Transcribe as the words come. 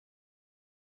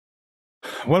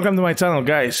Welcome to my channel,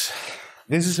 guys.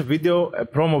 This is a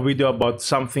promo video about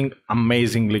something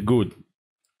amazingly good.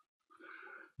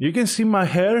 You can see my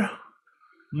hair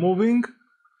moving.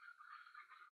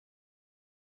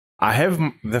 I have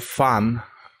the fan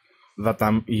that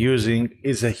I'm using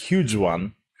is a huge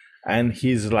one, and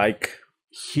he's like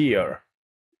here.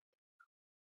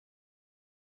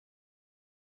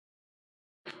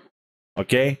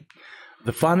 Okay,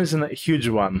 the fan is a huge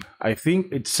one. I think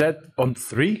it's set on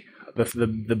 3.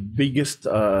 The biggest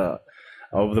of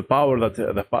the power that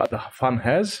the fan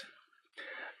has.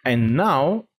 And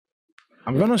now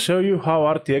I'm gonna show you how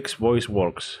RTX voice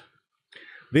works.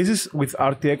 This is with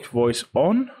RTX voice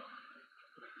on,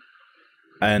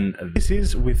 and this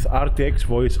is with RTX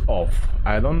voice off.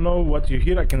 I don't know what you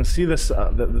hear. I can see this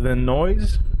the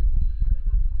noise.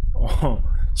 Oh,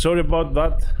 sorry about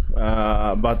that,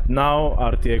 but now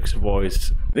RTX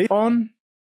voice on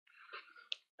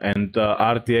and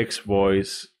RTX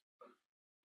voice,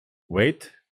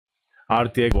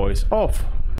 RTX voice off.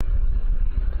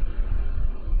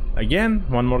 Again,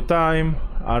 one more time,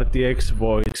 RTX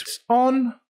voice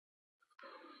on.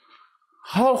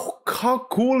 How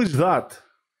cool is that?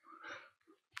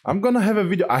 I'm gonna have a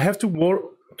video. I have to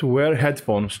wear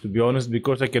headphones, to be honest,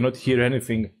 because I cannot hear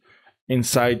anything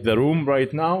inside the room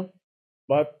right now.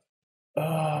 But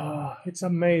it's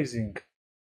amazing.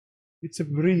 It's a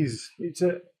breeze. It's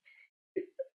a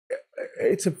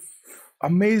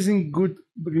amazing,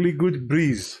 really good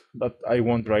breeze that I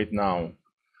want right now.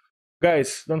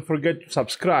 Guys, don't forget to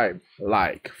subscribe,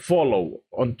 like, follow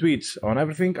on Twitch, on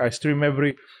everything. I stream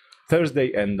every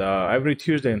Thursday and every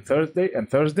Tuesday and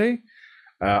Thursday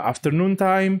afternoon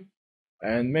time,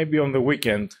 and maybe on the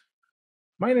weekend.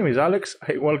 My name is Alex.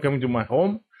 I welcome you to my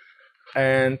home,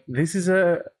 and this is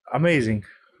amazing.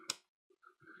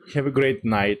 Have a great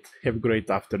night. Have a great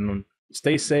afternoon.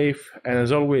 Stay safe, and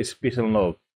as always, peace and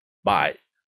love. Bye.